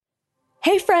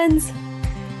Hey friends!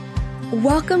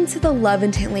 Welcome to the Love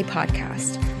Intently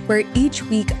podcast, where each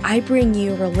week I bring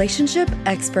you relationship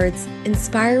experts,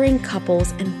 inspiring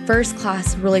couples, and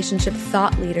first-class relationship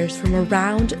thought leaders from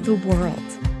around the world.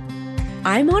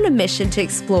 I'm on a mission to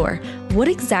explore what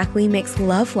exactly makes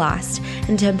love last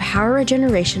and to empower a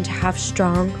generation to have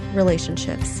strong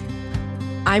relationships.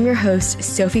 I'm your host,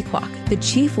 Sophie Kwok, the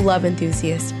chief love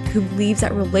enthusiast who believes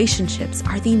that relationships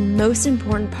are the most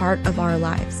important part of our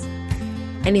lives.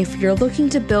 And if you're looking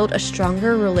to build a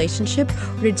stronger relationship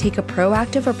or to take a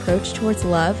proactive approach towards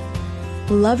love,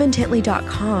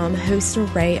 loveintently.com hosts an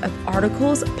array of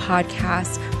articles,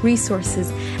 podcasts, resources,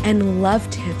 and love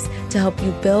tips to help you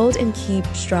build and keep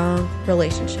strong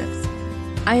relationships.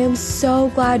 I am so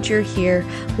glad you're here.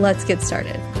 Let's get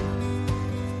started.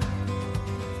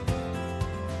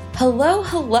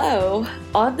 Hello.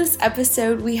 On this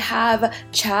episode, we have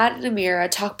Chad and Ameerah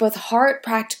talk both heart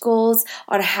practicals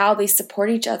on how they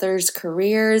support each other's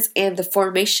careers and the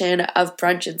formation of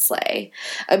Brunch and Slay.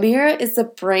 Ameerah is the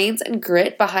brains and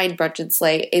grit behind Brunch and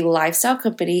Slay, a lifestyle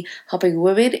company helping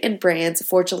women and brands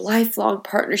forge lifelong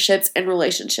partnerships and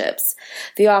relationships.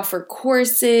 They offer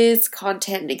courses,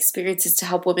 content, and experiences to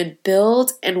help women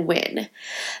build and win.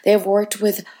 They have worked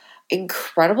with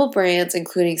incredible brands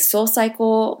including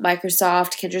SoulCycle,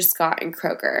 Microsoft, Kendra Scott, and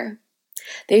Kroger.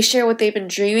 They share what they've been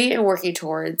dreaming and working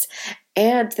towards,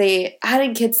 and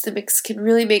adding kids to the mix can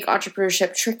really make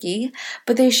entrepreneurship tricky,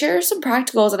 but they share some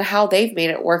practicals on how they've made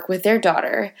it work with their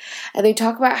daughter. And they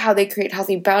talk about how they create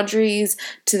healthy boundaries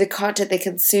to the content they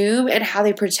consume and how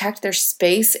they protect their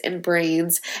space and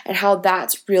brains and how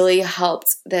that's really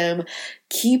helped them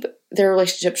keep their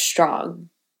relationship strong.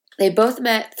 They both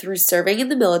met through serving in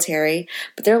the military,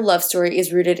 but their love story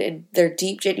is rooted in their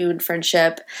deep, genuine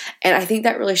friendship, and I think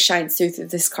that really shines through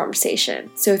this conversation.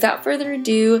 So without further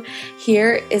ado,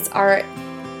 here is our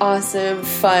awesome,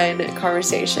 fun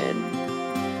conversation.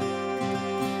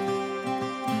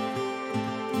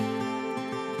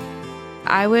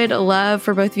 I would love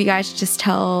for both of you guys to just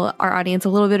tell our audience a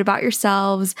little bit about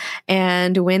yourselves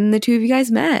and when the two of you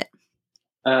guys met.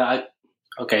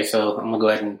 Okay, so I'm gonna go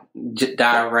ahead and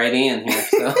dive right in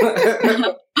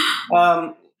here.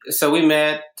 So we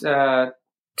met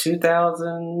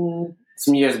 2000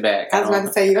 some years back. I was about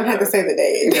to say you don't have to say the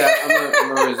date. Yeah, I'm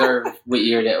gonna reserve what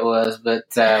year that was, but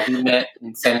we met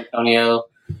in San Antonio.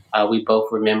 We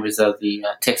both were members of the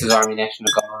Texas Army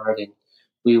National Guard, and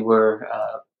we were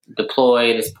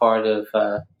deployed as part of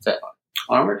the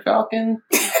Armored Falcon.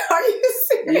 Are you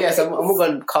serious? Yes, I'm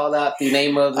going to call out the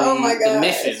name of the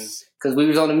mission. Because we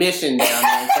was on a mission down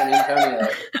there in San Antonio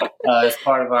as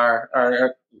part of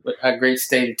our great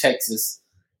state of Texas.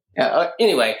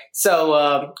 Anyway,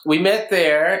 so we met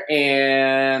there,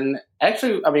 and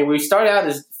actually, we started out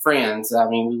as friends.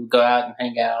 We would go out and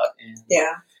hang out.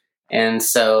 And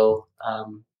so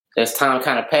as time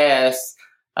kind of passed,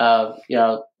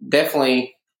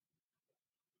 definitely.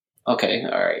 Okay,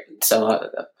 all right. So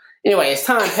anyway, as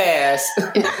time passed,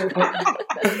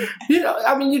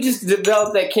 you just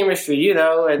develop that chemistry, and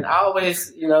I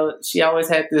always, she always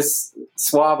had this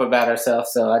swab about herself.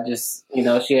 So I just,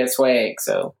 she had swag.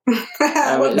 So, so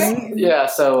I'm going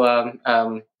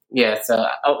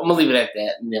to leave it at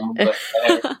that. And then we'll go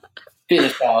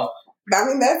finish off.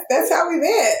 That's how we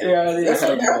met. Yeah,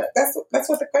 that's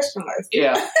what the question was.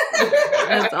 Yeah.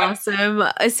 That's awesome.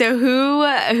 So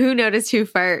who noticed who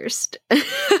first?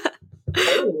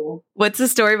 What's the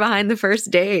story behind the first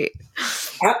date?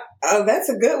 Oh, that's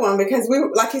a good one because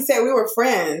like you said, we were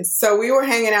friends. So we were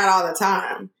hanging out all the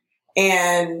time.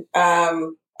 And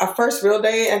our first real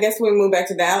date, I guess we moved back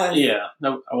to Dallas. Yeah,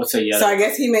 no, I would say yeah. So I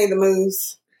guess he made the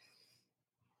moves.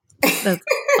 That's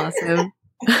awesome.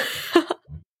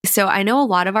 So I know a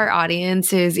lot of our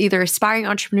audience is either aspiring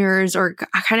entrepreneurs or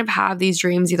kind of have these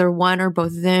dreams, either one or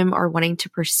both of them are wanting to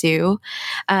pursue.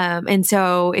 And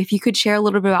so if you could share a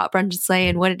little bit about Brunch and Slay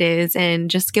and what it is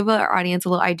and just give our audience a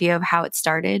little idea of how it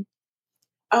started.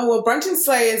 Oh, well, Brunch and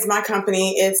Slay is my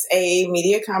company. It's a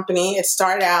media company. It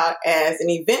started out as an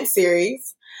event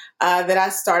series that I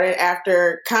started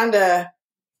after kind of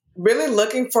really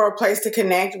looking for a place to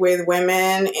connect with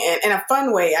women in a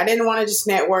fun way. I didn't want to just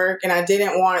network and I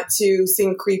didn't want to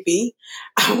seem creepy.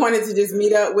 I wanted to just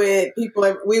meet up with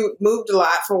people. We moved a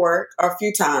lot for work, or a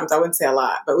few times. I wouldn't say a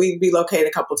lot, but we relocated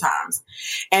a couple times.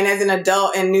 And as an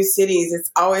adult in new cities,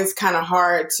 it's always kind of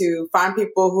hard to find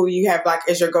people who you have like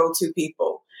as your go-to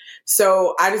people.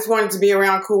 So I just wanted to be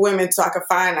around cool women so I could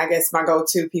find, I guess, my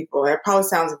go-to people. It probably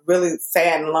sounds really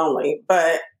sad and lonely,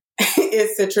 but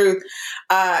it's the truth.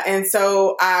 And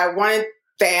so I wanted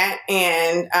that.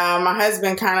 And my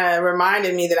husband kind of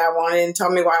reminded me that I wanted and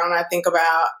told me, why don't I think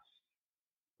about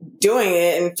doing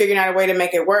it and figuring out a way to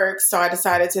make it work. So I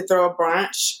decided to throw a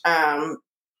brunch.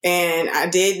 And I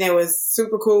did, and it was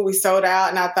super cool. We sold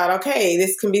out, and I thought, okay,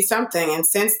 this can be something. And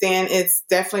since then, it's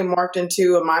definitely morphed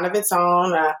into a mind of its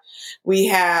own. We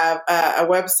have a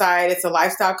website. It's a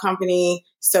lifestyle company.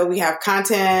 So we have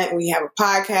content, we have a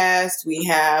podcast, we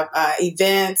have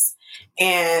events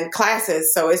and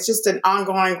classes. So it's just an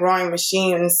ongoing, growing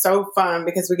machine, and it's so fun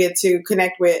because we get to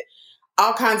connect with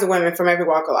all kinds of women from every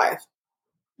walk of life.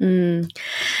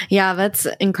 Yeah, that's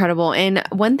incredible. And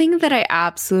one thing that I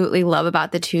absolutely love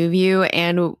about the two of you,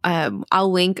 and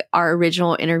I'll link our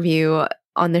original interview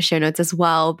on the show notes as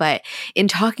well, but in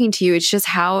talking to you, it's just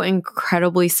how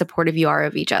incredibly supportive you are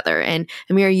of each other. And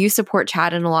Ameerah, you support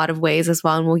Chad in a lot of ways as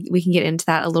well, and we can get into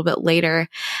that a little bit later.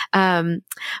 But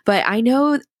I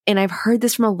know, and I've heard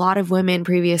this from a lot of women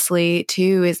previously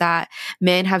too, is that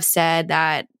men have said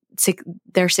that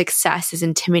their success is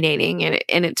intimidating,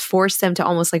 and it's forced them to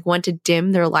almost like want to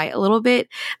dim their light a little bit.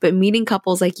 But meeting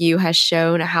couples like you has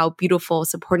shown how beautiful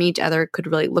supporting each other could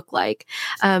really look like.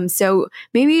 So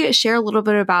maybe share a little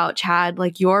bit about, Chad,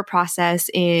 like your process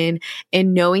in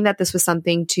knowing that this was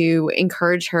something to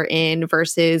encourage her in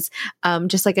versus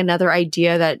just like another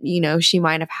idea that, you know, she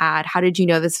might have had. How did you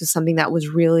know this was something that was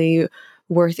really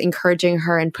worth encouraging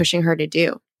her and pushing her to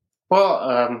do?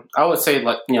 Well, I would say,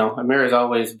 like, you know, Ameerah's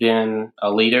always been a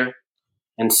leader.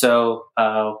 And so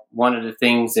one of the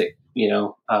things that, she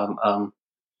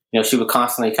would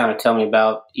constantly kind of tell me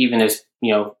about, even as,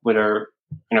 you know, with her,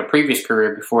 in her previous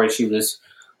career before she was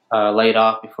laid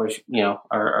off, before, she, you know,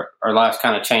 our lives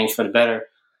kind of changed for the better.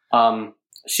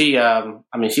 She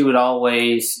would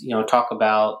always, you know, talk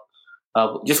about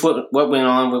just what went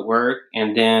on with work,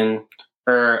 and then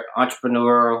her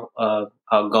entrepreneurial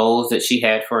goals that she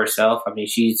had for herself. I mean,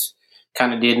 she's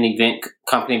kind of did an event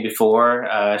company before.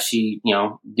 She, you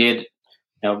know, did,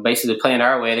 you know, basically planned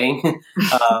our wedding,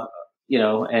 you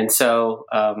know, and so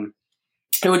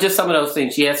it was just some of those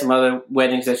things. She had some other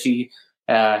weddings that she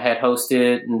had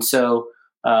hosted. And so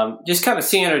just kind of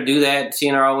seeing her do that,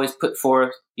 seeing her always put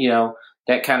forth, you know,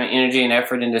 that kind of energy and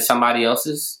effort into somebody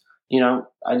else's, you know,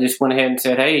 I just went ahead and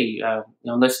said, hey, you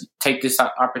know, let's take this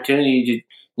opportunity to, you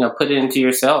know, put it into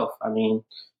yourself. I mean,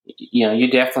 you know, you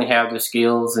definitely have the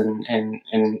skills and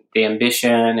the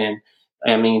ambition, and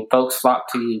I mean, folks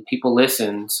flock to you, people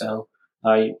listen. So,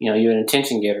 you know, you're an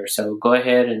attention getter. So go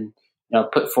ahead and, you know,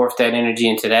 put forth that energy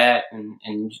into that, and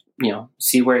you know,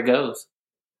 see where it goes.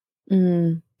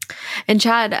 And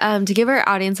Chad, to give our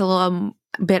audience a little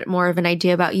bit more of an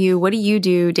idea about you, what do you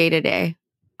do day to day?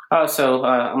 So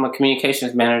I'm a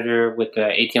communications manager with the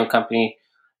ATM company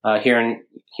here in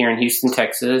Houston,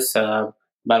 Texas.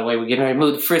 By the way, we're getting ready to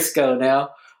move to Frisco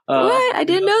now. What? I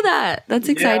didn't know that. That's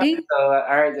exciting. Yeah, so,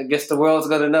 all right, I guess the world's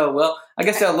going to know. Well, I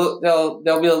guess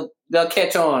they'll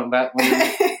catch on about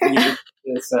when you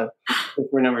so if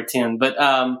we're number 10. But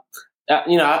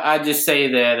you know, I just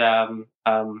say that.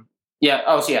 Yeah.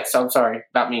 Oh, yeah. So I'm sorry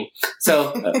about me.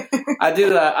 So I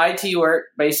do IT work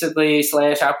basically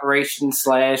 / operations /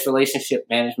 relationship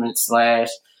management / there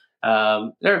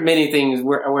are many things. I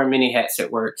wear many hats at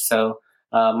work. So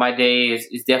my day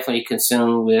is definitely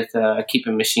consumed with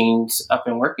keeping machines up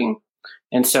and working.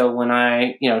 And so when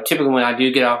typically when I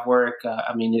do get off work,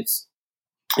 I mean, it's,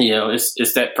 you know,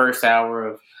 it's that first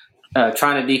hour of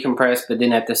trying to decompress, but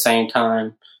then at the same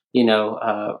time, you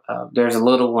know, there's a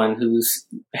little one who's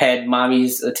had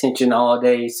mommy's attention all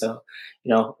day. So,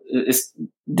 you know, it's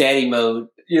daddy mode,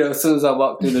 you know, as soon as I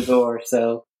walk through the door.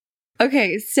 So.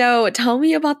 Okay. So tell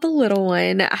me about the little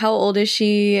one. How old is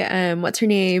she? What's her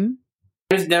name?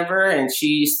 There's Denver, and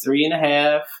she's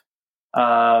 3.5.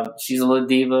 She's a little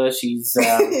diva. She's,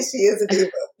 she is a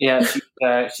diva. Yeah.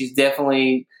 She's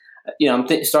definitely, you know, I'm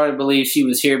starting to believe she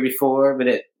was here before,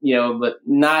 but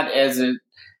not as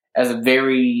a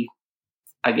very,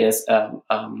 I guess,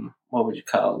 what would you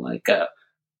call it? Like,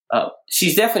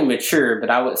 she's definitely mature, but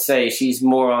I would say she's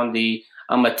more on the,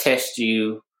 I'm going to test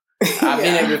you. I've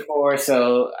been here before,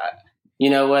 so you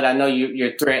know what? I know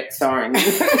your threats aren't.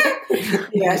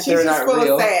 Yeah, she's just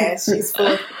full of sass. She's full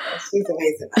of sass. She's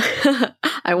amazing.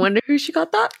 I wonder who she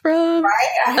got that from.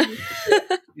 Right?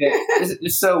 Yeah,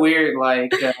 it's so weird.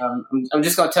 Like, I'm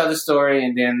just going to tell the story,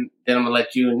 and then I'm going to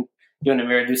let you and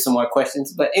Ameerah do some more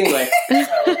questions. But anyway,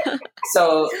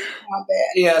 so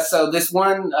yeah, so this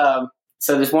one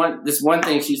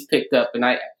thing she's picked up, and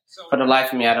for the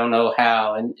life of me, I don't know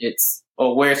how, and it's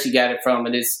or where she got it from,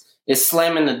 and it's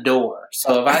slamming the door.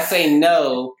 So if I say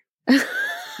no,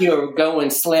 she'll go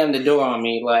and slam the door on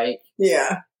me, like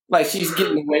she's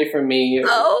getting away from me.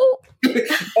 Oh,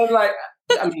 and like,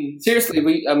 I mean, seriously,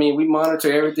 we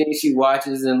monitor everything she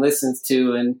watches and listens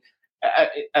to, and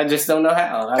I just don't know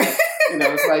how.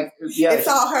 It's like, yeah, it's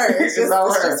all her. It's just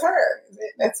her.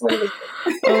 That's what it is.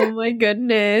 Oh my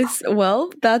goodness.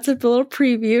 Well, that's a little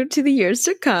preview to the years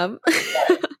to come.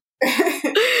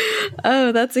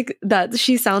 Oh, that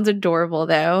she sounds adorable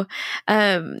though.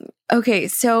 Okay,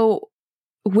 so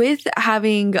with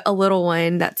having a little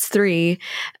one that's 3,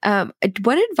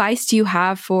 what advice do you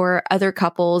have for other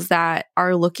couples that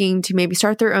are looking to maybe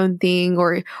start their own thing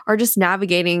or are just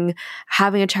navigating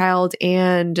having a child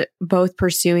and both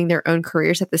pursuing their own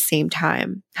careers at the same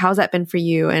time? How's that been for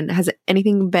you? And has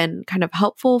anything been kind of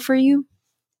helpful for you?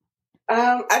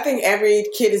 I think every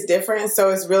kid is different,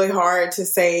 so it's really hard to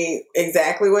say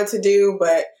exactly what to do.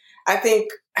 But I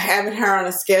think having her on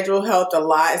a schedule helped a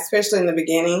lot, especially in the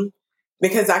beginning,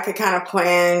 because I could kind of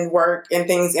plan work and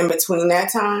things in between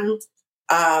that time.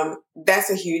 That's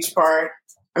a huge part.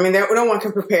 I mean, no one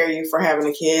can prepare you for having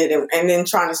a kid and then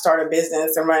trying to start a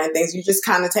business and running things. You just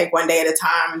kind of take one day at a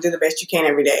time and do the best you can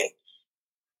every day.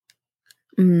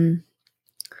 And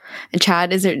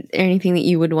Chad, is there anything that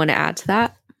you would want to add to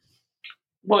that?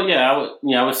 Well, yeah,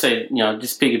 I would say,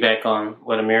 just piggyback on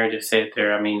what Ameerah just said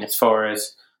there. I mean, as far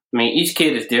as, each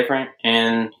kid is different.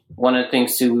 And one of the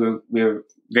things too, we're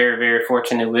very, very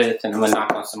fortunate with, and I'm going to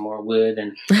knock on some more wood.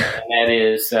 And that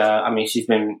is, she's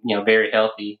been, very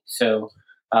healthy. So,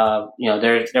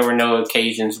 there were no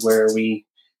occasions where we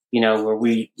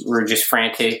were just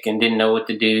frantic and didn't know what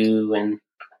to do. And,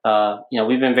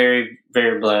 we've been very,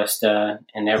 very blessed,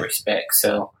 in that respect.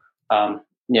 So,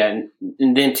 and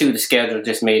then too, the schedule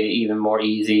just made it even more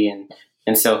easy,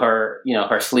 and so her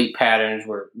sleep patterns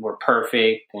were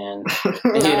perfect, and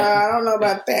I don't know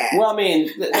about that. Well, I'm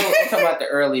talking about the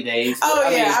early days. Oh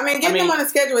yeah, getting them on a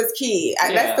schedule is key.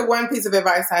 That's the one piece of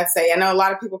advice I'd say. I know a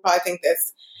lot of people probably think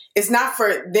it's not for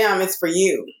them; it's for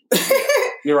you.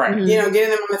 You're right. Getting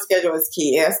them on the schedule is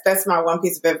key. That's my one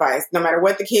piece of advice. No matter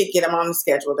what the kid, get them on the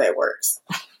schedule that works.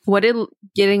 What did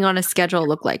getting on a schedule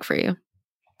look like for you?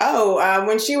 Oh,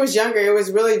 when she was younger, it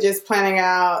was really just planning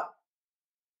out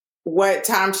what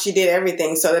time she did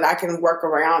everything so that I can work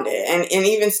around it. And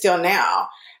even still now,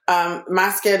 my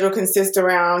schedule consists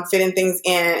around fitting things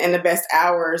in the best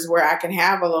hours where I can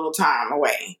have a little time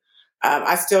away.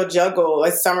 I still juggle.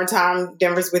 It's summertime.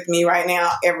 Denver's with me right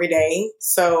now every day.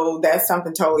 So that's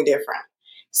something totally different.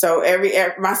 So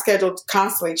my schedule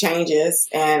constantly changes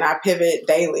and I pivot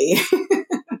daily.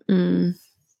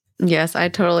 Yes, I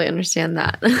totally understand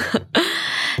that.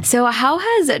 So how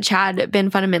has Chad been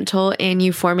fundamental in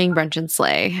you forming Brunch and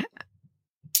Slay?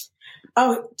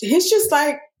 Oh,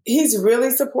 he's really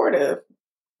supportive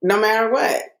no matter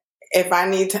what. If I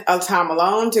need a time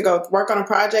alone to go work on a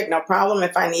project, no problem.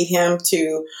 If I need him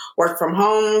to work from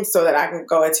home so that I can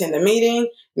go attend a meeting,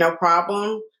 no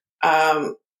problem.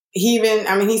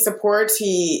 He supports,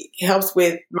 he helps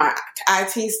with my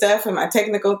IT stuff and my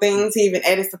technical things. He even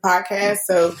edits the podcast.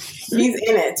 So he's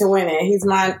in it to win it. He's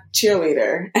my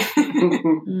cheerleader.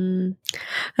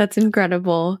 That's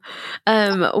incredible.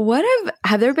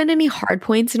 Have there been any hard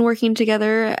points in working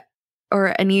together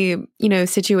or any,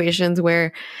 situations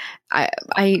where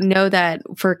I know that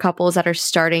for couples that are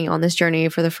starting on this journey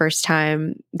for the first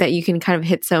time that you can kind of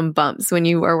hit some bumps when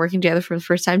you are working together for the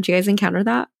first time. Do you guys encounter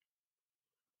that?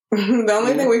 The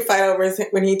only thing we fight over is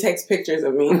when he takes pictures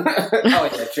of me. Oh,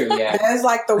 yeah, true, yeah. That's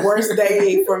like the worst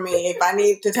day for me. If I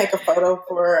need to take a photo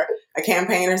for a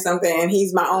campaign or something and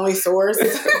he's my only source,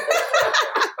 then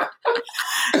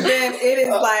it is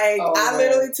I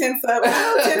literally tense up. I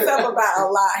don't tense up about a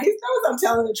lot. He knows I'm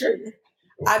telling the truth.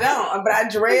 I don't, but I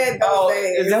dread those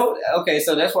days. Okay,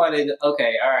 so that's why all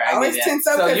right. I always tense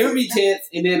up. So you'll be tense,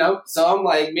 and then I'm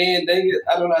like, man, dang it,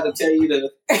 I don't know how to tell you to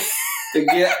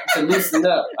loosen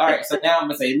up. All right, so now I'm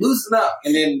gonna say loosen up,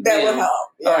 and then that will help.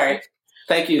 Yeah. All right,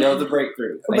 thank you. That was a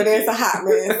breakthrough. It's a hot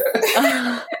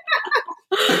mess.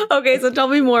 Okay, so tell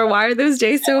me more. Why are those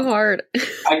days so hard?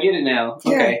 I get it now.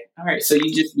 Yeah. Okay, all right. So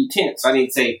you just be tense. So I need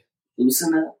to say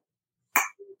loosen up.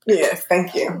 Yes,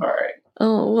 thank you. All right.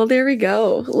 Oh well, there we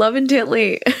go. Love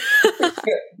intently.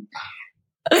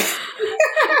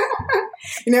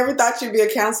 You never thought you'd be a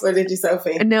counselor, did you,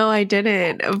 Sophie? No, I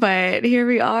didn't, but here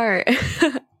we are.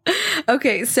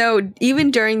 Okay, so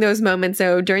even during those moments,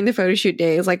 during the photo shoot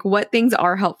days, what things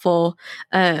are helpful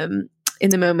in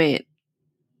the moment?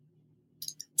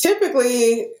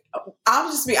 Typically,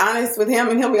 I'll just be honest with him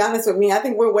and he'll be honest with me. I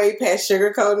think we're way past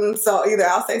sugarcoating. So either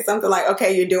I'll say something like,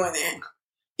 okay, you're doing it.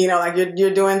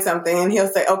 You're doing something, and he'll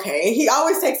say, okay. He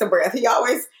always takes a breath. He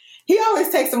always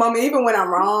takes a moment, even when I'm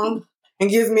wrong,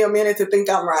 and gives me a minute to think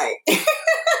I'm right.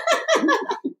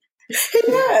 He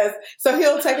does. So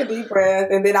he'll take a deep breath,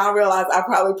 and then I'll realize I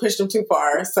probably pushed him too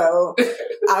far. So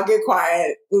I'll get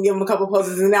quiet and give him a couple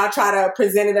poses, and then I'll try to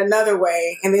present it another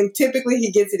way. And then typically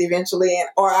he gets it eventually,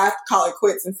 or I call it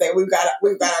quits and say, "We've got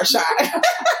our shot."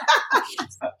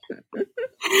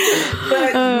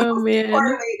 But most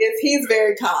importantly, is he's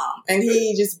very calm and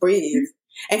he just breathes.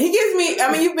 And he gives me,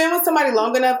 I mean, you've been with somebody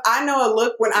long enough. I know a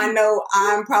look when I know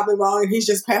I'm probably wrong and he's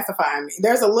just pacifying me.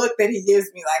 There's a look that he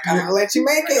gives me like, I'm going to let you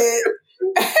make it.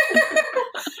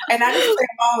 And I just play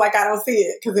along like I don't see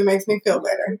it because it makes me feel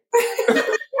better.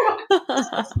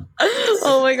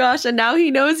 Oh my gosh. And now he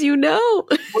knows you know.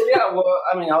 Well, yeah, well,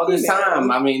 I mean, all this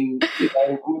time. I mean,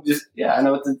 I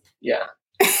know what to,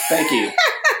 Thank you.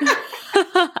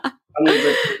 I mean,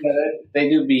 but they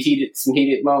do be some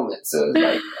heated moments. So it's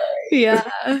like, yeah.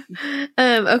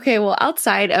 Okay. Well,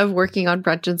 outside of working on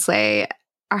Brunch and Slay,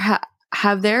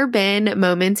 have there been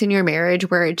moments in your marriage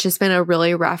where it's just been a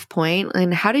really rough point?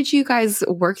 And how did you guys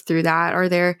work through that? Are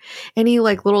there any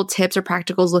like little tips or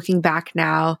practicals looking back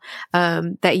now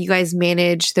that you guys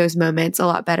manage those moments a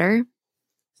lot better?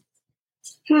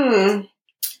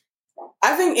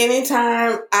 I think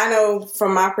anytime, I know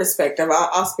from my perspective,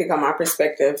 I'll speak on my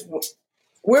perspective.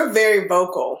 We're very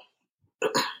vocal.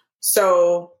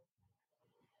 So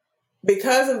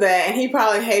because of that, and he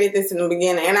probably hated this in the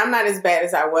beginning, and I'm not as bad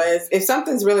as I was. If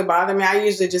something's really bothering me, I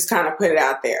usually just kind of put it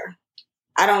out there.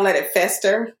 I don't let it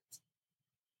fester,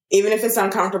 even if it's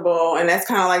uncomfortable. And that's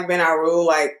kind of like been our rule,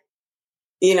 like,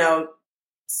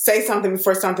 say something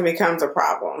before something becomes a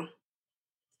problem.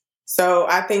 So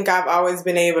I think I've always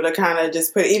been able to kind of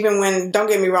just even when, don't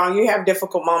get me wrong, you have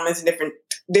difficult moments and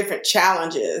different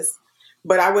challenges,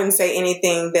 but I wouldn't say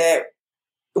anything that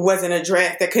wasn't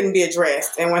addressed, that couldn't be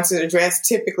addressed. And once it's addressed,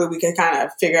 typically we can kind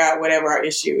of figure out whatever our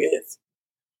issue is.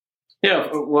 Yeah,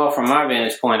 well, from my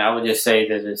vantage point, I would just say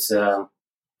that it's,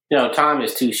 time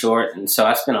is too short. And so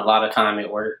I spend a lot of time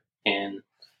at work, and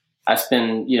I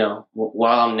spend,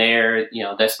 while I'm there,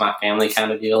 that's my family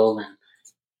kind of deal. And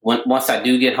once I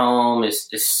do get home, it's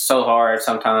so hard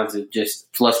sometimes to just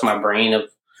flush my brain of,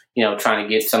 trying to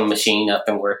get some machine up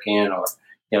and working, or,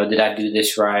 did I do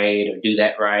this right or do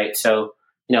that right? So,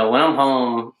 when I'm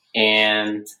home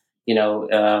and,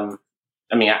 I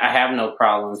have no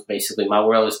problems, basically. My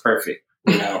world is perfect,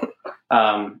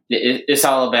 it's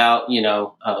all about,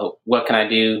 what can I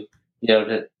do,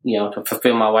 to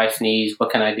fulfill my wife's needs?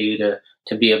 What can I do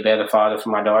to be a better father for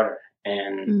my daughter?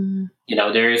 And,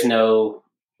 there is no,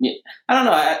 I don't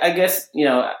know. I guess,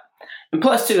 and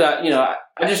plus too, I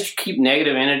just keep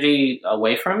negative energy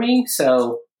away from me.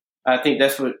 So I think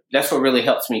that's what really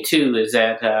helps me too, is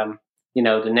that,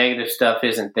 the negative stuff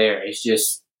isn't there. It's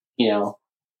just,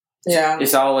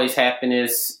 it's always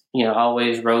happiness,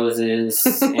 always roses.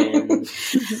 And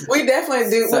we definitely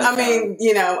do. I mean,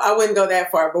 I wouldn't go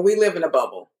that far, but we live in a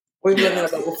bubble. We've lived in a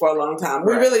bubble for a long time.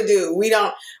 We really do.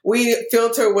 We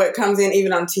filter what comes in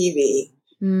even on TV.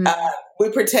 We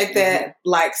protect that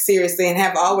like seriously, and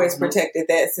have always protected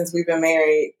that since we've been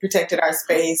married, protected our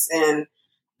space. And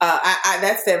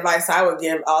that's the advice I would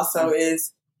give also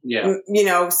is,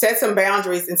 set some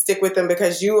boundaries and stick with them,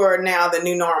 because you are now the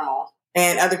new normal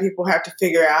and other people have to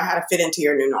figure out how to fit into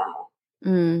your new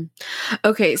normal.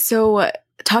 Okay. So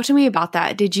talk to me about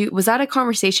that. Was that a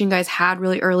conversation you guys had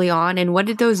really early on, and what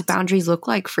did those boundaries look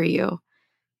like for you?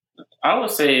 I would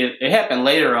say it happened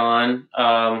later on.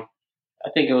 I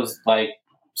think it was like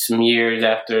some years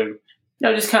after,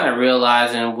 just kind of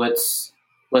realizing what's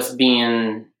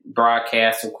being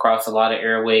broadcast across a lot of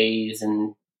airways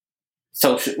and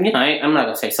social. I'm not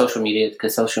gonna say social media,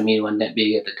 because social media wasn't that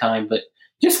big at the time, but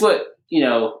just what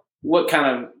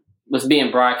kind of was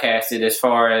being broadcasted as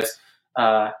far as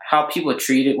how people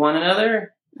treated one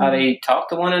another, how they talked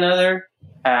to one another,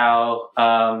 how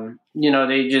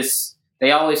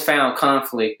they always found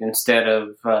conflict instead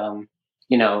of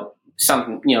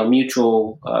something,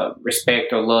 mutual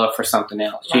respect or love for something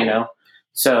else,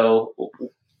 So,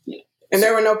 and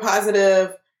there were no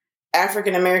positive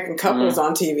African American couples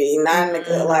on TV. Not in the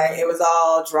good light. It was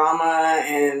all drama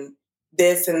and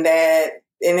this and that,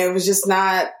 and it was just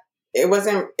not. It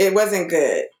wasn't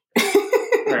good.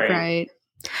 Right.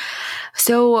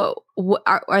 So,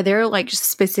 are there like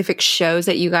specific shows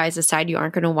that you guys decide you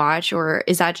aren't going to watch, or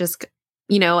is that just,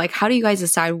 how do you guys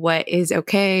decide what is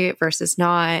okay versus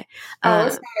not?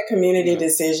 It's not a community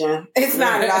decision. It's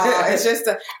not at all. It's just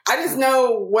I just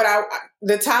know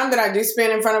the time that I do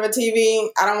spend in front of a TV,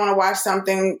 I don't want to watch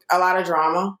a lot of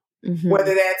drama. Mm-hmm.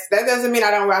 Whether that doesn't mean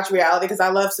I don't watch reality, because I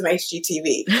love some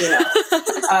HGTV,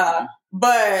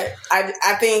 but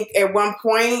I think at one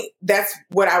point that's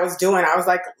what I was doing. I was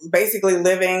like basically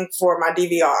living for my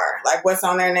DVR, like what's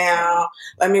on there now.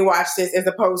 Let me watch this, as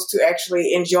opposed to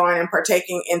actually enjoying and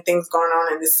partaking in things going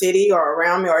on in the city or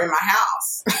around me or in my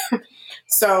house.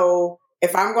 So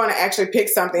if I'm going to actually pick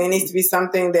something, it needs to be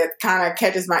something that kind of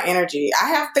catches my energy. I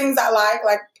have things I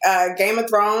like Game of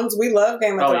Thrones. We love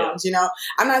Game of Thrones. Yeah.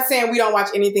 I'm not saying we don't watch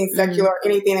anything secular, or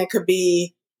anything that could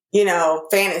be,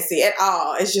 fantasy at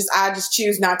all. It's just, I just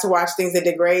choose not to watch things that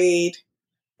degrade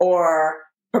or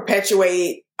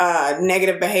perpetuate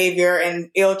negative behavior and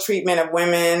ill treatment of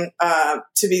women,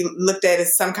 to be looked at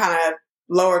as some kind of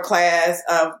lower class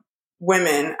of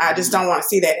women. I just don't want to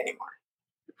see that anymore.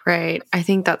 Right. I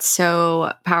think that's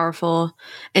so powerful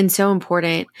and so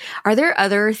important. Are there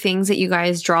other things that you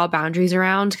guys draw boundaries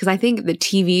around? Because I think the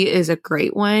TV is a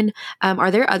great one. Are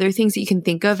there other things that you can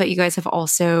think of that you guys have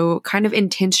also kind of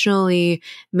intentionally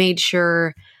made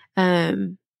sure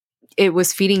it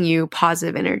was feeding you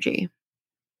positive energy?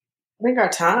 I think our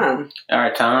time.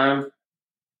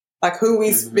 Like who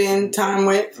we spend time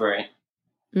with. Right.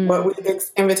 What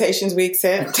invitations we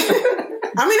accept.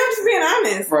 I mean, I'm just being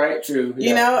honest. Right, true.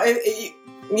 Yeah.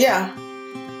 Yeah.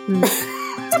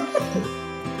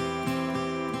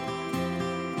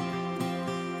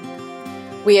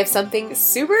 We have something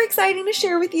super exciting to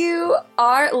share with you.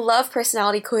 Our Love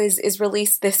Personality Quiz is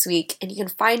released this week, and you can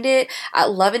find it at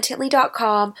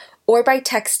loveintently.com or by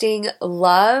texting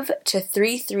LOVE to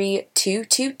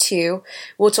 33222,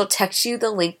 which will text you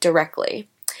the link directly.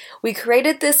 We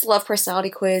created this Love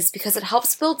Personality Quiz because it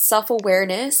helps build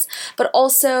self-awareness, but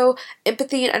also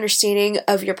empathy and understanding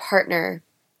of your partner.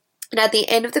 And at the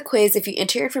end of the quiz, if you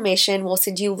enter your information, we'll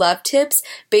send you love tips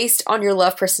based on your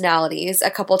love personalities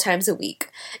a couple times a week.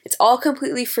 It's all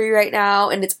completely free right now,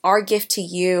 and it's our gift to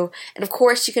you. And of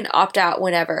course, you can opt out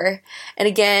whenever. And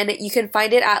again, you can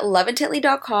find it at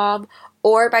loveintently.com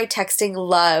or by texting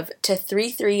LOVE to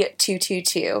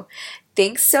 33222.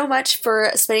 Thanks so much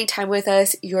for spending time with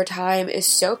us. Your time is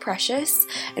so precious,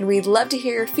 and we'd love to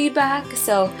hear your feedback,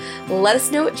 so let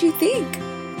us know what you think.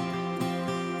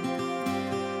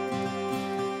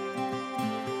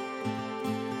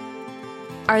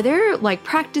 Are there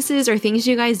practices or things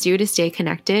you guys do to stay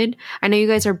connected? I know you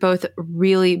guys are both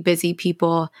really busy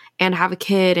people and have a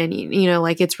kid, and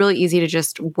it's really easy to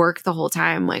just work the whole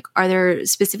time. Are there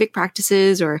specific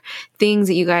practices or things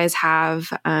that you guys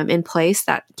have in place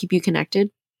that keep you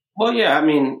connected? Well, yeah, I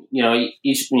mean,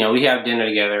 we have dinner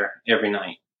together every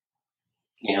night.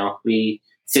 We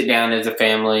sit down as a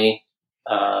family,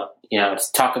 to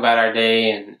talk about our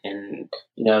day, and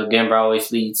Denver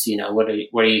always leads, what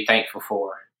are you thankful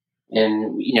for?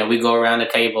 And, we go around the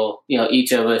table,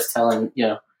 each of us telling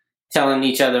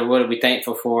each other what are we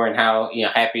thankful for and how,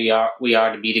 happy we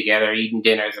are to be together eating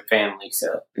dinner as a family.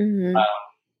 So, and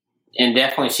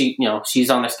definitely she's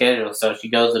on the schedule. So she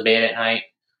goes to bed at night,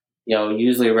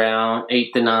 usually around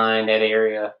 8 to 9, that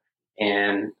area.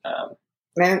 And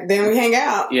then we hang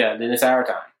out. Yeah, then it's our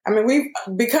time. I mean,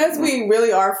 because we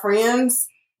really are friends,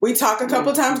 we talk a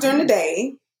couple times during the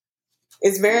day.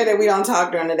 It's rare that we don't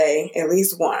talk during the day, at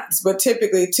least once, but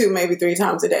typically 2, maybe 3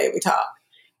 times a day we talk.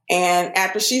 And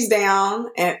after she's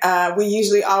down, and we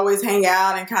usually always hang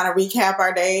out and kind of recap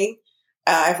our day.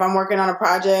 If I'm working on a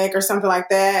project or something like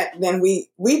that, then we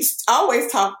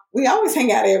always talk. We always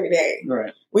hang out every day.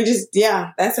 Right.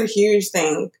 That's a huge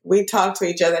thing. We talk to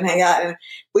each other and hang out, and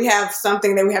we have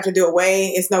something that we have to do away.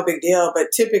 It's no big deal, but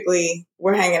typically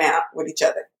we're hanging out with each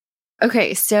other.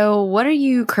 Okay, so what are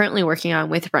you currently working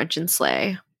on with Brunch and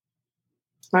Slay?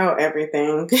 Oh,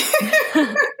 everything.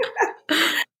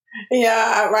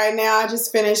 Yeah, right now I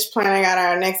just finished planning out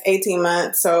our next 18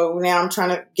 months. So now I'm trying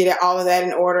to get all of that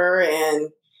in order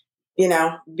and,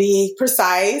 be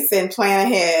precise and plan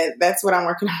ahead. That's what I'm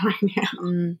working on right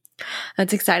now.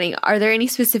 That's exciting. Are there any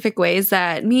specific ways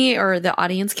that me or the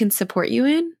audience can support you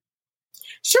in?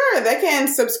 Sure. They can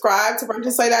subscribe to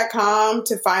brunchandslay.com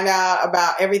to find out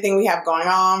about everything we have going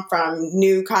on, from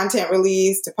new content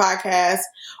release to podcasts,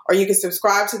 or you can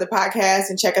subscribe to the podcast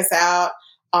and check us out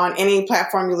on any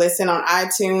platform you listen on,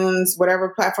 iTunes, whatever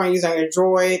platform you use on your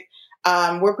Droid.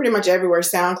 We're pretty much everywhere,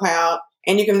 SoundCloud,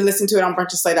 and you can listen to it on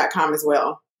brunchandslay.com as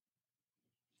well.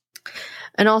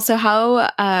 And also,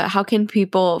 how can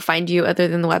people find you other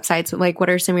than the websites? What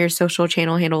are some of your social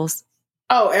channel handles?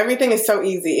 Oh, everything is so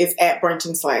easy. It's at Brunch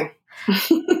and Slay.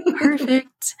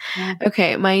 Perfect.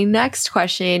 Okay, my next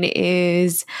question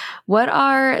is, what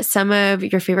are some of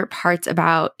your favorite parts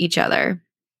about each other?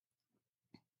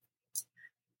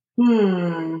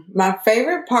 My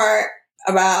favorite part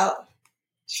about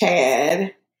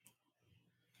Chad.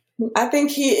 I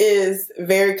think he is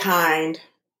very kind.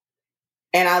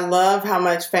 And I love how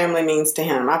much family means to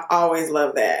him. I've always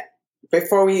loved that.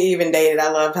 Before we even dated,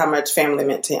 I loved how much family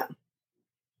meant to him.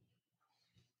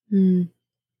 Mm.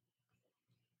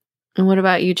 And what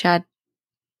about you, Chad?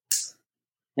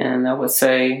 And I would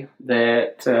say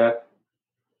that I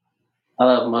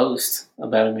love most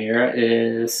about Ameerah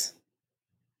is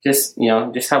just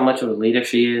how much of a leader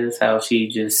she is, how she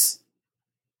just,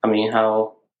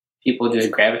 how people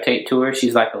just gravitate to her.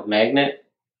 She's like a magnet,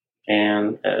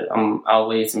 and I'm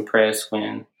always impressed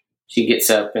when she gets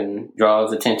up and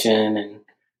draws attention, and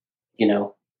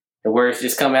the words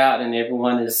just come out, and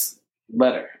everyone is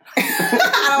butter.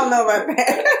 I don't know about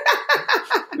that.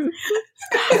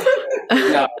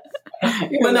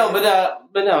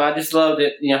 No, I just love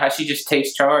that. How she just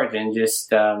takes charge and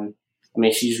just.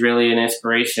 She's really an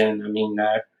inspiration.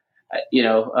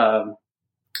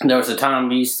 There was a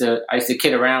time I used to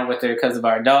kid around with her because of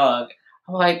our dog.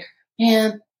 I'm like,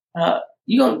 man,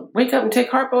 you gonna wake up and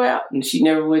take Harpo out? And she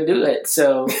never would do it.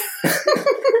 So,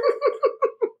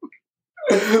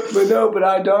 but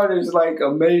our daughter's like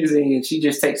amazing, and she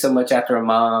just takes so much after her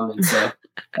mom, and so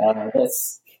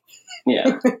that's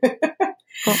yeah.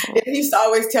 He used to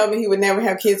always tell me he would never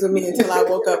have kids with me until I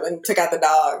woke up and took out the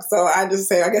dog. So I just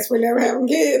say, I guess we're never having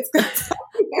kids.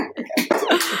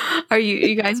 Are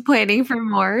you guys planning for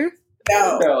more?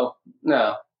 No.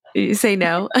 You say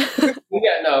no?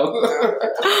 Yeah, no.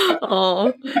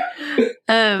 Oh.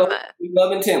 We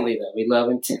love intently, though. We love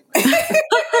intently.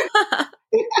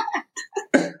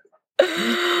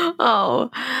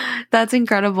 Oh, that's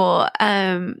incredible.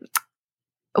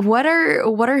 What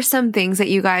are some things that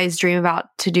you guys dream about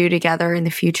to do together in the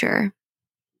future?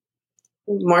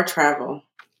 More travel.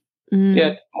 Mm.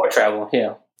 Yeah, more travel.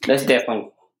 Yeah, that's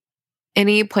definitely.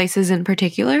 Any places in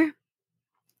particular?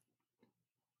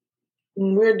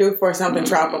 We're due for something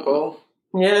tropical.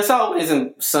 Yeah, it's always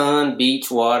in sun,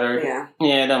 beach, water. Yeah,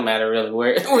 it don't matter really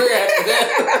where we're at.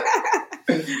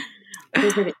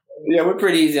 We're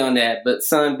pretty easy on that, but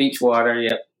sun, beach, water.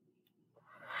 Yep.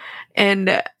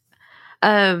 And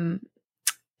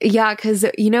yeah, because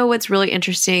what's really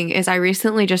interesting is I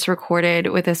recently just recorded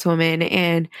with this woman,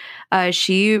 and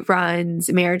she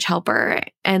runs Marriage Helper,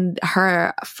 and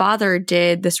her father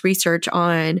did this research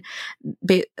on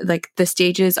like the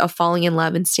stages of falling in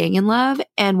love and staying in love.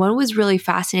 And what was really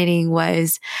fascinating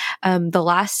was the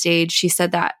last stage. She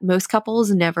said that most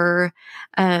couples never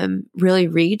really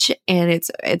reach, and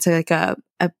it's like a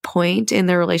point in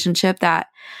their relationship that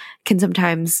can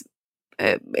sometimes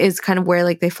is kind of where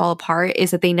like they fall apart, is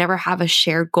that they never have a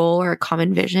shared goal or a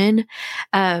common vision.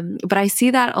 But I see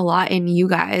that a lot in you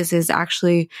guys, is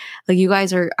actually like you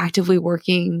guys are actively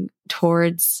working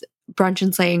towards Brunch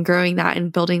and Slay and growing that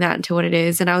and building that into what it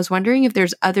is. And I was wondering if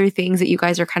there's other things that you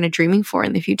guys are kind of dreaming for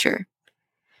in the future.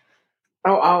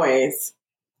 Oh, always.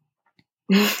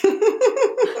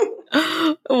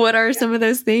 What are some of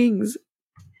those things?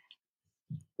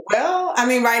 Well,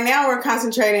 right now we're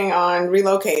concentrating on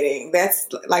relocating. That's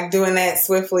like doing that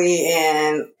swiftly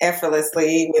and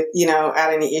effortlessly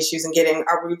without any issues, and getting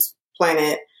our roots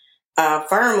planted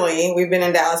firmly. We've been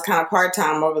in Dallas kind of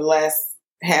part-time over the last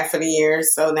half of the year,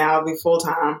 so now it'll be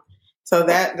full-time. So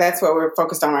that's what we're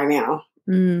focused on right now.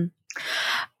 Mm.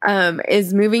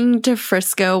 Is moving to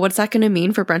Frisco, what's that going to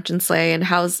mean for Brunch and Slay, and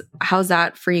how's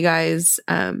that for you guys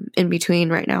in between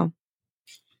right now?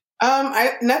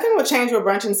 Nothing will change with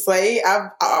Brunch and Slay. I've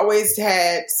always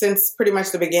had, since pretty much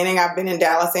the beginning, I've been in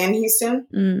Dallas and Houston.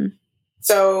 Mm.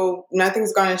 So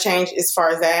nothing's going to change as far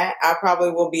as that. I probably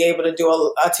will be able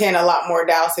to attend a lot more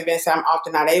Dallas events that I'm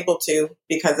often not able to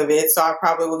because of it. So I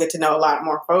probably will get to know a lot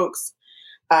more folks.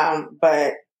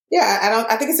 But yeah,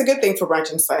 I think it's a good thing for Brunch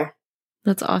and Slay.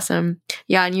 That's awesome.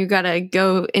 Yeah, and you got to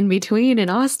go in between in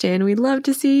Austin. We'd love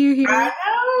to see you here. I know.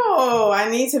 I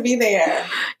need to be there.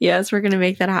 Yes, we're going to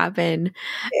make that happen.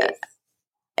 Yes.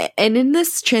 And in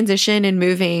this transition and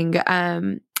moving,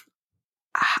 how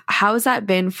has that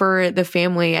been for the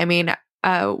family?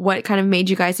 What kind of made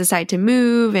you guys decide to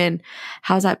move, and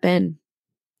how's that been?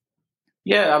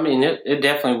 Yeah, it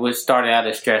definitely was started out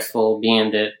as stressful,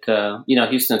 being that,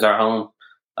 Houston's our home.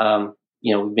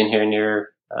 We've been here near,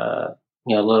 a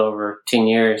little over 10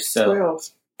 years. So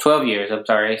 12 years, I'm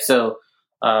sorry. So,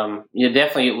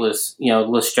 definitely it was, a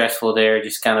little stressful there,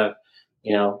 just kind of,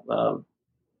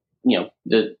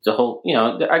 the whole,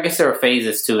 I guess there are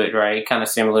phases to it, right? Kind of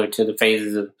similar to the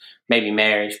phases of maybe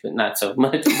marriage, but not so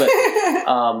much,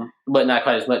 but not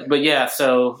quite as much. But yeah,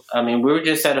 so, we were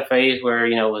just at a phase where,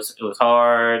 it was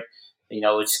hard,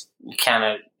 it's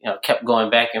kind of, kept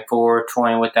going back and forth,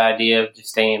 toying with the idea of just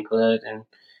staying put. And,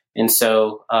 And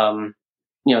so,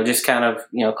 just kind of,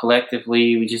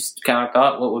 collectively, we just kind of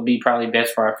thought what would be probably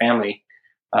best for our family,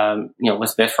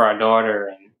 what's best for our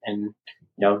daughter. And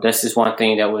this is one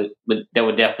thing that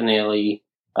would definitely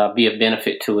be a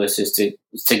benefit to us is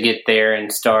to get there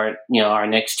and start, our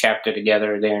next chapter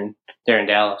together there in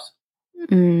Dallas.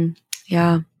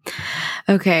 Yeah.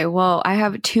 Okay, well, I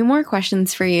have 2 more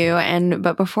questions for you.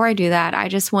 But before I do that, I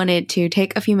just wanted to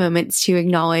take a few moments to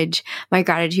acknowledge my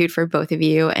gratitude for both of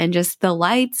you and just the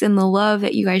lights and the love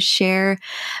that you guys share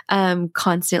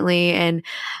constantly. And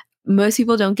most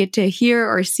people don't get to hear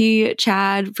or see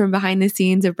Chad from behind the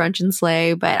scenes of Brunch and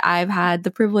Slay, but I've had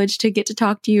the privilege to get to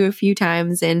talk to you a few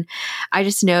times. And I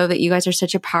just know that you guys are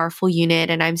such a powerful unit.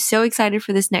 And I'm so excited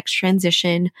for this next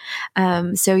transition.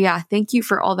 So yeah, thank you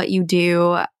for all that you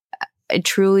do.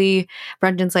 Truly,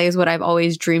 Brunch and Slay is what I've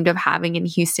always dreamed of having in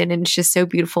Houston. And it's just so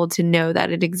beautiful to know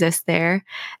that it exists there.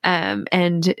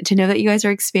 And to know that you guys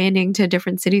are expanding to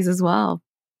different cities as well.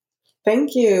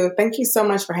 Thank you. Thank you so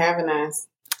much for having us.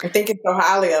 I'm thinking so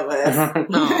highly of us.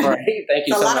 Right. Thank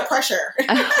you so much. A lot of pressure.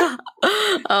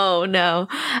 Oh, no.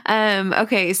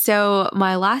 Okay. So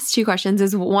my last 2 questions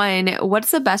is 1, what's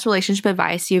the best relationship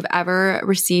advice you've ever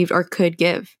received or could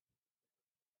give?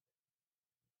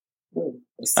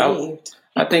 Received.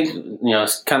 I think,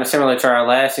 it's kind of similar to our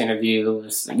last interview. It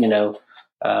was,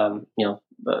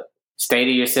 but stay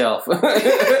to yourself.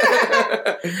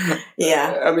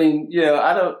 Yeah. I mean,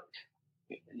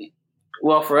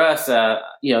 well, for us,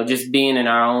 just being in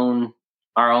our own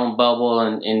bubble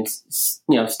and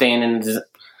staying in,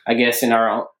 I guess, in our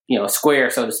own, square,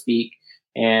 so to speak,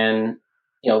 and,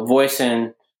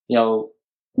 voicing,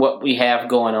 what we have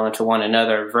going on to one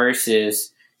another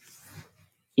versus,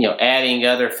 adding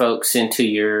other folks into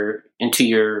your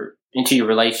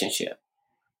relationship.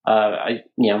 I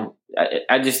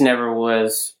just never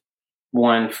was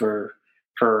one for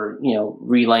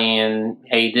relaying,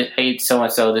 hey,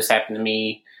 so-and-so, this happened to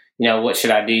me. What should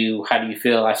I do? How do you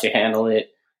feel I should handle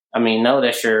it? I mean, no,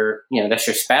 that's your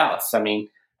spouse. I mean,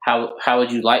 how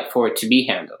would you like for it to be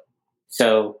handled?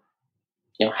 So,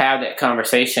 have that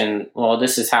conversation. Well,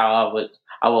 this is how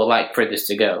I would like for this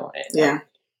to go. Yeah.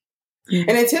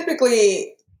 And it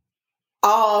typically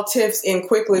all tips in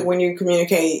quickly when you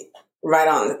communicate right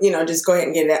on, just go ahead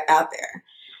and get it out there.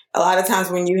 A lot of times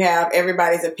when you have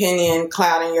everybody's opinion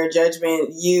clouding your judgment,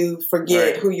 you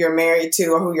forget who you're married to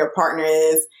or who your partner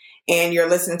is, and you're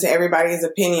listening to everybody's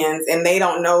opinions, and they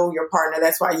don't know your partner.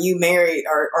 That's why you married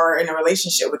or in a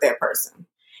relationship with that person.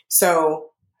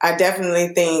 So I definitely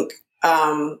think,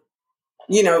 never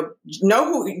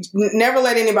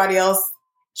let anybody else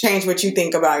change what you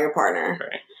think about your partner,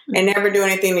 and never do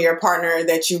anything to your partner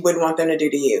that you wouldn't want them to do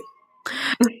to you.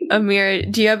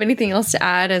 Ameerah, do you have anything else to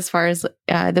add as far as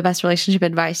the best relationship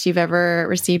advice you've ever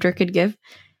received or could give?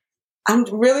 I'm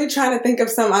really trying to think of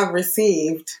some I've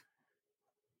received.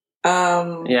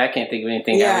 I can't think of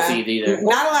anything I received either.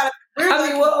 Not a lot of.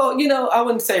 I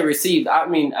wouldn't say received. I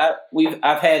mean,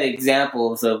 I've had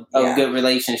examples of good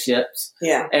relationships.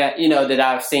 Yeah. That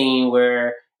I've seen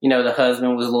where the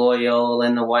husband was loyal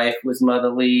and the wife was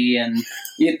motherly, and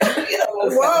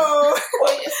whoa.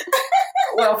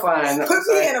 Well, fine. Put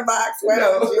me in a box.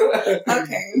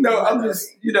 Okay. No, I'm just,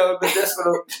 but that's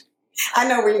what I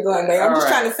know where you're going, babe. I'm just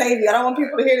trying to save you. I don't want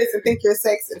people to hear this and think you're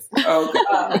sexist.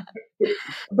 Okay.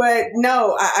 But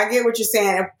no, I get what you're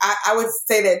saying. I would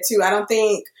say that too. I don't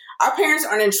think our parents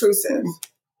aren't intrusive.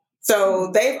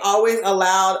 So they've always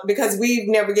allowed, because we've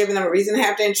never given them a reason to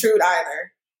have to intrude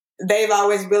either. They've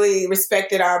always really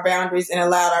respected our boundaries and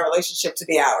allowed our relationship to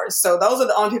be ours. So those are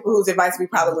the only people whose advice we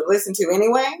probably would listen to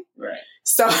anyway. Right.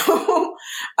 So,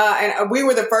 and we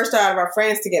were the first out of our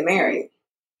friends to get married.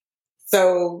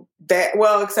 So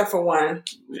except for one.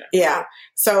 Yeah.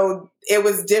 So it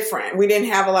was different. We didn't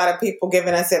have a lot of people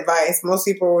giving us advice. Most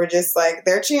people were just like,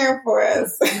 they're cheering for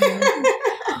us.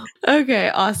 Okay,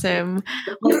 awesome.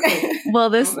 Well,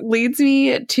 this leads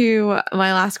me to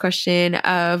my last question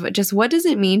of just what does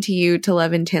it mean to you to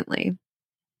love intently?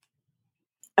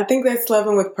 I think that's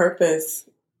loving with purpose.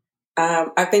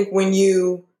 I think when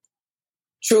you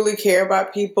truly care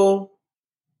about people,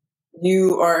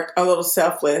 you are a little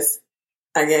selfless,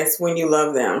 I guess, when you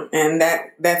love them. And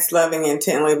that's loving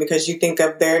intently, because you think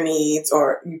of their needs,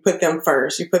 or you put them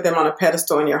first. You put them on a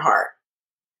pedestal in your heart.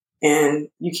 And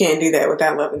you can't do that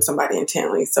without loving somebody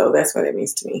intently. So that's what it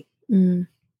means to me. Mm.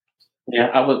 Yeah,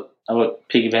 I would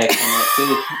piggyback on that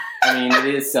too. I mean,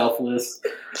 it is selfless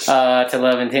to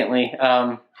love intently.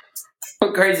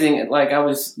 But crazy thing, like I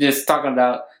was just talking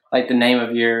about, like the name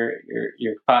of your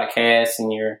podcast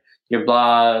and your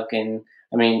blog, and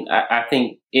I mean, I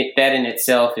think that in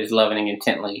itself is loving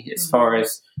intently, as far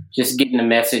as just getting the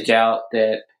message out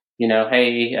that,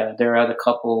 hey, there are other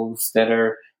couples that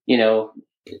are,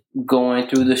 going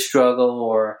through the struggle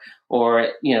or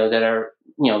that are,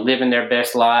 living their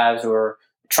best lives or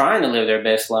trying to live their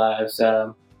best lives.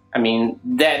 I mean,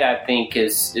 that I think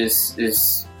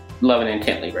is loving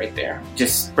intently right there.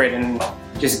 Just spreading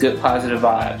just good positive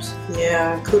vibes.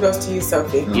 Yeah, kudos to you,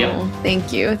 Sophie. Yeah.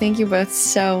 Thank you. Thank you both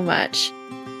so much.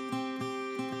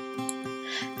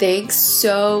 Thanks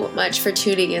so much for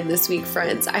tuning in this week,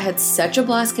 friends. I had such a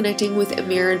blast connecting with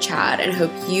Ameerah and Chad, and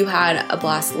hope you had a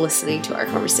blast listening to our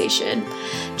conversation.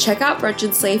 Check out Brunch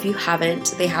and Slay if you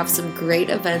haven't. They have some great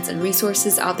events and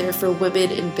resources out there for women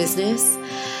in business.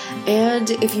 And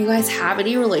if you guys have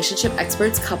any relationship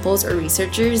experts, couples, or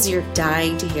researchers you're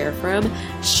dying to hear from,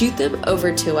 shoot them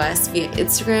over to us via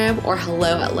Instagram or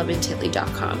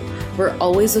hello@loveintently.com. We're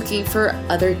always looking for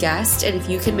other guests, and if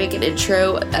you can make an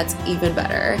intro, that's even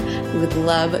better. We would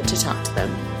love to talk to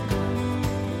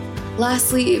them.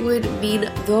 Lastly, it would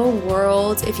mean the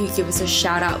world if you give us a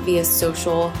shout out via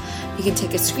social. You can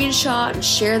take a screenshot and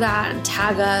share that and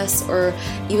tag us, or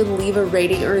even leave a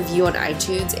rating or review on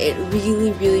iTunes. It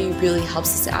really, really, really helps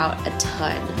us out a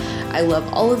ton. I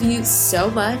love all of you so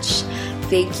much.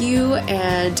 Thank you,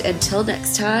 and until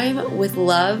next time, with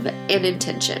love and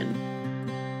intention.